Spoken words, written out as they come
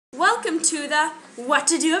Welcome to the What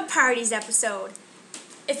to Do at Parties episode.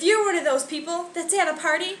 If you're one of those people that's at a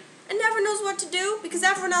party and never knows what to do because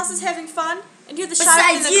everyone else is having fun and you're the shy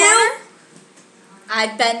one in the corner,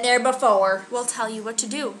 I've been there before. we'll tell you what to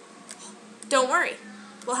do. Don't worry,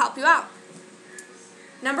 we'll help you out.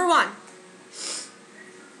 Number 1,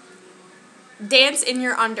 dance in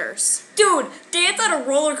your unders. Dude, dance on a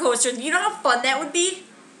roller coaster. You know how fun that would be?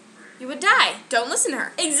 You would die. Don't listen to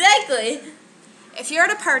her. Exactly. If you're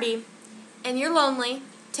at a party and you're lonely,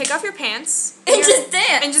 take off your pants And just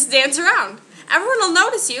dance. and just dance around. Everyone will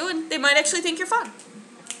notice you and they might actually think you're fun.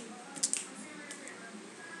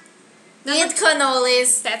 Eat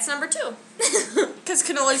cannolis. That's number 2. Because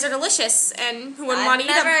cannolis are delicious and who wouldn't want to eat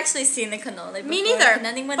I've never them? actually seen the cannoli before. Me neither, Can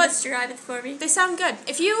anyone but describe it for me? They sound good.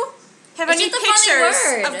 If you have It's any just a funny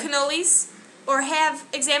pictures of word. cannolis or have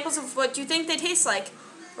examples of what you think they taste like,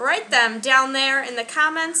 write them down there in the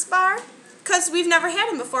comments bar. Because we've never had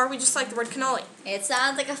them before. We just like the word cannoli. It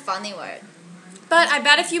sounds like a funny word. But I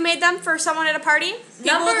bet if you made them for someone at a party,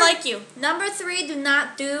 people would like you. Number 3,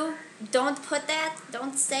 don't put that.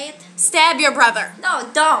 Don't say it. Stab your brother. No,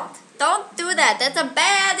 don't. Don't do that. That's a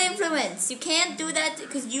bad influence. You can't do that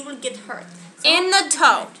because you will get hurt. So In the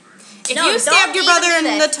toe. If No, you don't stabbed your even brother do in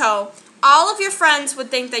that. the toe, all of your friends would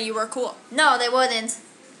think that you were cool. No, they wouldn't.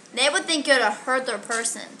 They would think you're a hurter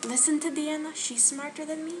person. Listen to Deanna. She's smarter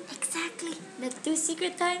than me. Exactly. Let's do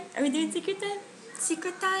secret time. Are we doing secret time?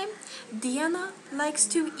 Secret time. Deanna likes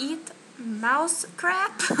to eat mouse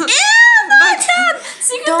crap. Ew, no, don't.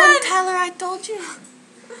 Secret Don't time. tell her I told you.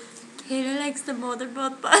 Taylor likes the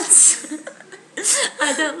motorboat butts.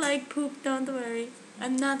 I don't like poop. Don't worry.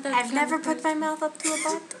 I'm not that. I've never put my mouth up to a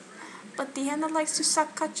butt, but Deanna likes to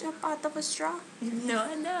suck ketchup out of a straw. No,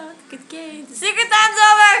 I know. Good game. Secret time's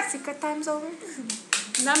over. Secret time's over.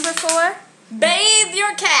 Number 4, Bathe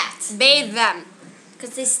your cat. bathe them.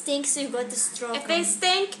 Cause they stink, so you got to stroke If they them.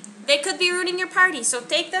 stink, they could be ruining your party. So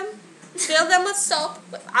take them, fill them with soap.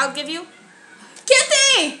 I'll give you.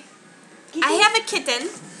 Kitty. I have a kitten.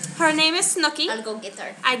 Her name is Snooky. I'll go get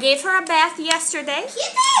her. I gave her a bath yesterday.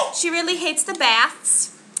 Kitty. She really hates the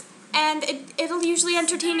baths. And it'll usually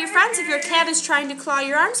entertain your friends if your cat is trying to claw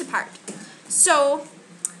your arms apart. So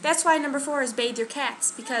that's why number 4 is bathe your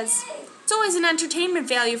cats, because it's always an entertainment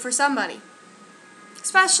value for somebody.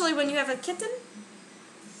 Especially when you have a kitten.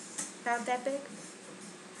 About that big.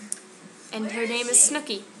 And her name is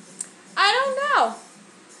Snooky. I don't know.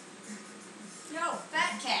 No,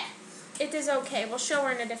 fat cat. It is okay. We'll show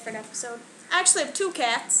her in a different episode. I actually have 2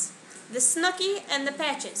 cats. The Snooky and the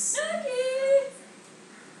Patches.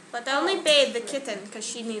 But I only bathe the kitten because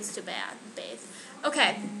she needs to bathe.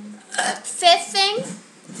 Okay. 5th thing,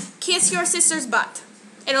 kiss your sister's butt.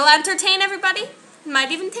 It'll entertain everybody. It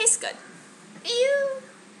might even taste good. Ew.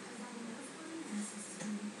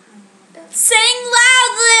 Sing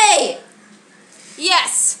loudly.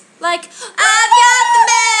 Yes. Like, I've got the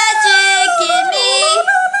magic in me.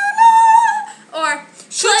 or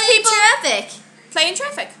shoot Play people. traffic. Play in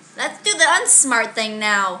traffic. Let's do the unsmart thing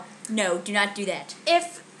now. No, do not do that.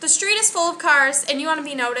 If the street is full of cars and you want to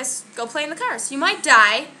be noticed, go play in the cars. You might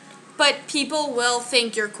die, but people will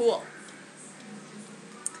think you're cool.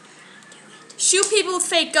 Shoot people with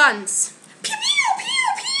fake guns. Pew, pew,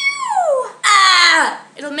 pew, pew. Ah!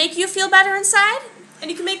 It'll make you feel better inside,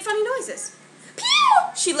 and you can make funny noises. Pew!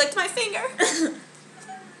 She licked my finger.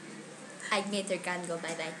 I made her gun go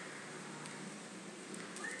bye-bye.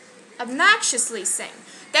 Obnoxiously sing.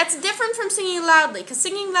 That's different from singing loudly, because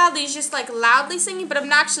singing loudly is just like loudly singing, but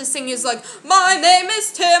obnoxiously singing is like, my name is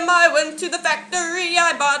Tim, I went to the factory,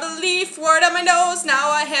 I bought a leaf, word on my nose, now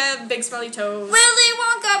I have big smelly toes. Willy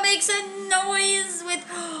Wonka makes a noise with...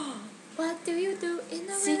 What do you do in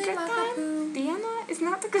the Willy Secret Wonka time, room? Deanna is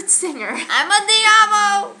not a good singer. I'm a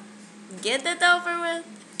Diamo. Get it over with.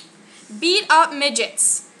 Beat up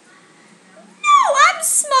midgets. No, I'm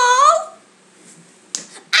small.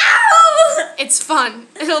 Ow! It's fun.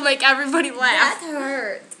 It'll make everybody laugh. That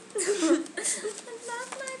hurt. I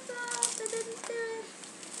didn't do it.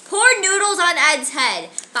 Pour noodles on Ed's head.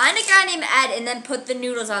 Find a guy named Ed and then put the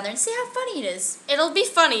noodles on there and see how funny it is. It'll be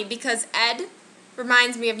funny because Ed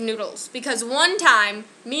reminds me of noodles. Because one time,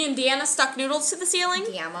 me and Deanna stuck noodles to the ceiling,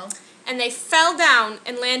 Diamo. and they fell down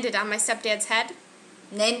and landed on my stepdad's head.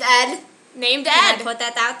 Named Ed. Named Can Ed. I put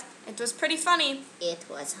that out? It was pretty funny. It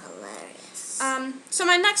was hilarious. So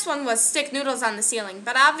my next one was stick noodles on the ceiling.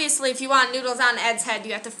 But obviously, if you want noodles on Ed's head,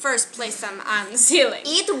 you have to first place them on the ceiling.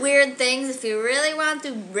 Eat weird things if you really want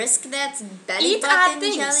to risk that belly Eat button odd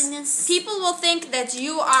things. jelliness. People will think that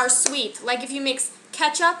you are sweet. Like if you mix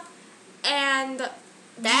ketchup and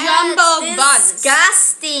That's jumbo buns.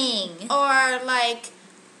 disgusting. Or like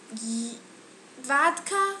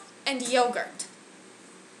vodka and yogurt.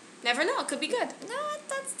 Never know, it could be good. No,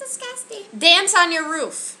 that's disgusting. Dance on your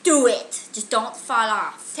roof. Do it. Just don't fall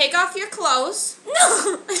off. Take off your clothes.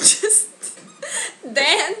 No. Just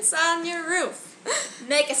dance on your roof.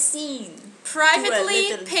 Make a scene. Privately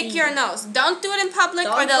little pick scene. your nose. Don't do it in public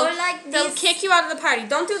Don't or they'll, go like they'll this. kick you out of the party.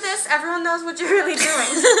 Don't do this. Everyone knows what you're really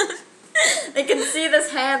doing. They can see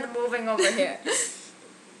this hand moving over here.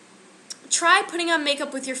 Try putting on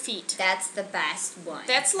makeup with your feet. That's the best one.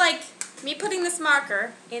 That's like me putting this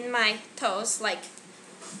marker in my toes, like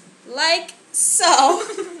so,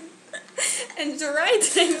 and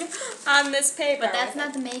writing on this paper. But that's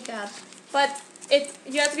not the makeup. But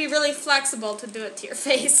you have to be really flexible to do it to your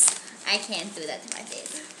face. I can't do that to my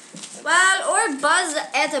face. Well, or buzz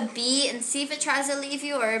at a bee and see if it tries to leave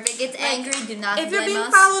you, or if it gets angry, do not If you're blame being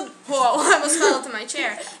us. followed, whoa, I almost fell into my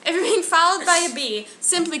chair. If you're being followed by a bee,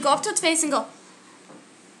 simply go up to its face and go,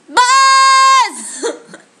 buzz!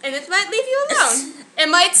 And it might leave you alone. It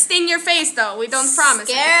might sting your face, though. We don't promise.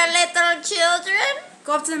 Scare little children.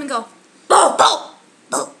 Go up to them and go, Bo, bo,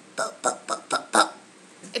 bo, bo, bo, bo, bo, bo.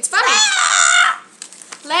 it's funny. Ah!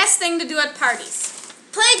 Last thing to do at parties.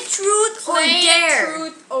 Play truth or Play dare.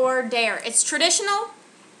 Truth or dare. It's traditional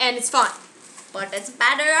and it's fun. But it's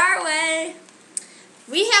better our way.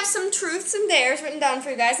 We have some truths and dares written down for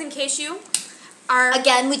you guys in case you are.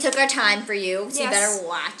 Again, we took our time for you, so you Yes. better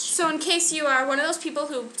watch. So in case you are one of those people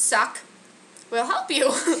who suck, we'll help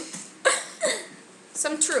you.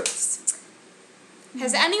 Some truths.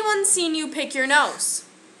 Has anyone seen you pick your nose?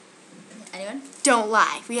 Anyone? Don't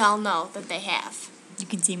lie. We all know that they have. You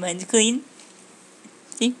can see mine's clean.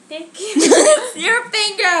 See? Thank you. It's your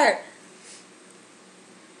finger.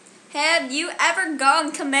 Have you ever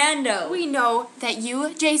gone commando? We know that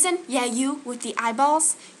you, Jason, yeah, you with the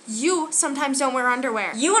eyeballs, you sometimes don't wear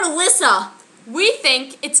underwear. You and Alyssa. We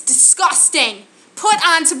think it's disgusting. Put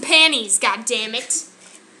on some panties, goddammit.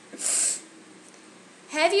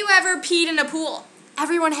 Have you ever peed in a pool?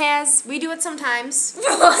 Everyone has. We do it sometimes.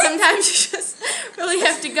 Sometimes you just really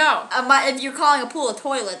have to go. If you're calling a pool a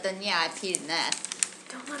toilet, then yeah, I peed in that.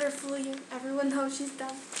 Don't let her fool you. Everyone knows she's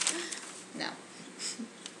dumb. No.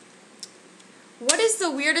 What is the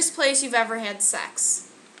weirdest place you've ever had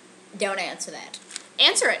sex? Don't answer that.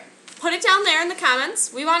 Answer it. Put it down there in the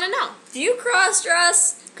comments. We want to know. Do you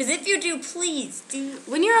cross-dress? Because if you do, please do.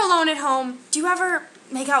 When you're alone at home, do you ever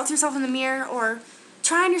make out with yourself in the mirror or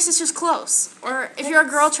try on your sister's clothes? Or if you're a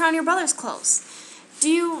girl, try on your brother's clothes? Do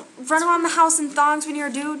you run around the house in thongs when you're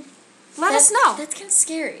a dude? Let us know. That's kind of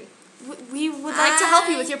scary. We would like to help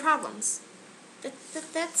you with your problems.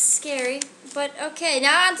 That's scary. But okay,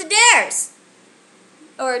 now on to dares.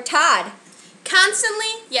 Or Todd. Constantly,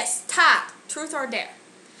 yes, Todd, truth or dare.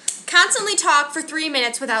 Constantly talk for 3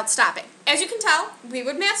 minutes without stopping. As you can tell, we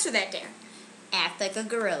would master that dare. Act like a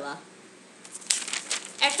gorilla.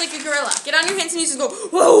 Act like a gorilla. Get on your hands and knees and go,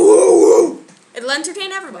 whoa, whoa, whoa. It'll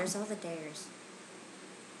entertain everyone. Where's all the dares?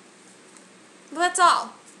 Well, that's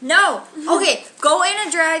all. No. Okay, go in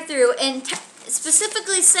a drive-thru and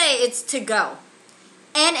specifically say it's to go.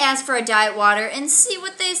 And ask for a diet water and see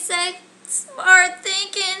what they say. Smart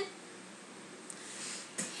thinking.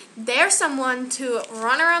 Dare someone to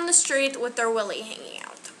run around the street with their willy hanging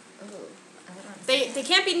out. Ooh, I don't know. They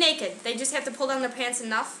can't be naked. They just have to pull down their pants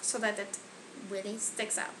enough so that it Willy.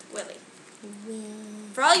 sticks out. Willy. Willy.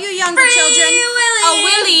 For all you younger Free children, willy. a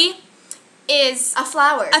willy is A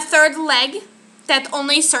flower. a third leg that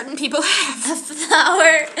only certain people have. A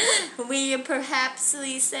flower. We perhaps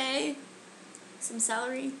say some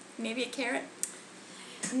celery, maybe a carrot.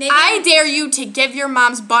 Maybe I dare you to give your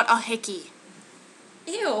mom's butt a hickey.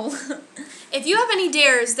 Ew. If you have any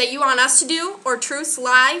dares that you want us to do or truths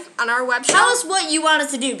live on our website, Tell us what you want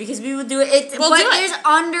us to do because we will do it. We'll but do it. there's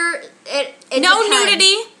under it. no depends.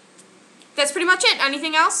 nudity. That's pretty much it.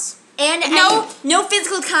 Anything else? And No- no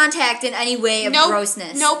physical contact in any way of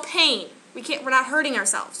grossness. No pain. We're not hurting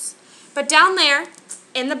ourselves. But down there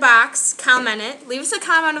in the box, comment it. Leave us a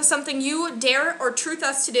comment of something you dare or truth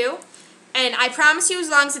us to do. And I promise you, as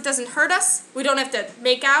long as it doesn't hurt us, we don't have to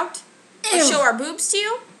make out or Ew. show our boobs to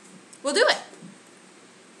you, we'll do it.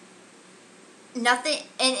 Nothing,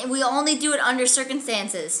 and we only do it under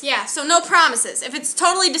circumstances. Yeah, so no promises. If it's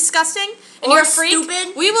totally disgusting and Or you're a freak,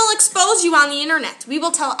 stupid. we will expose you on the internet. We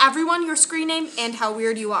will tell everyone your screen name and how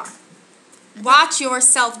weird you are. Watch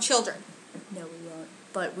yourself, children. No, we won't.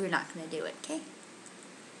 But we're not going to do it, okay?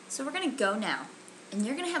 So we're going to go now. And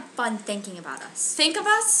you're going to have fun thinking about us. Think of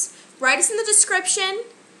us. Write us in the description.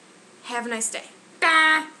 Have a nice day.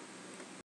 Bye.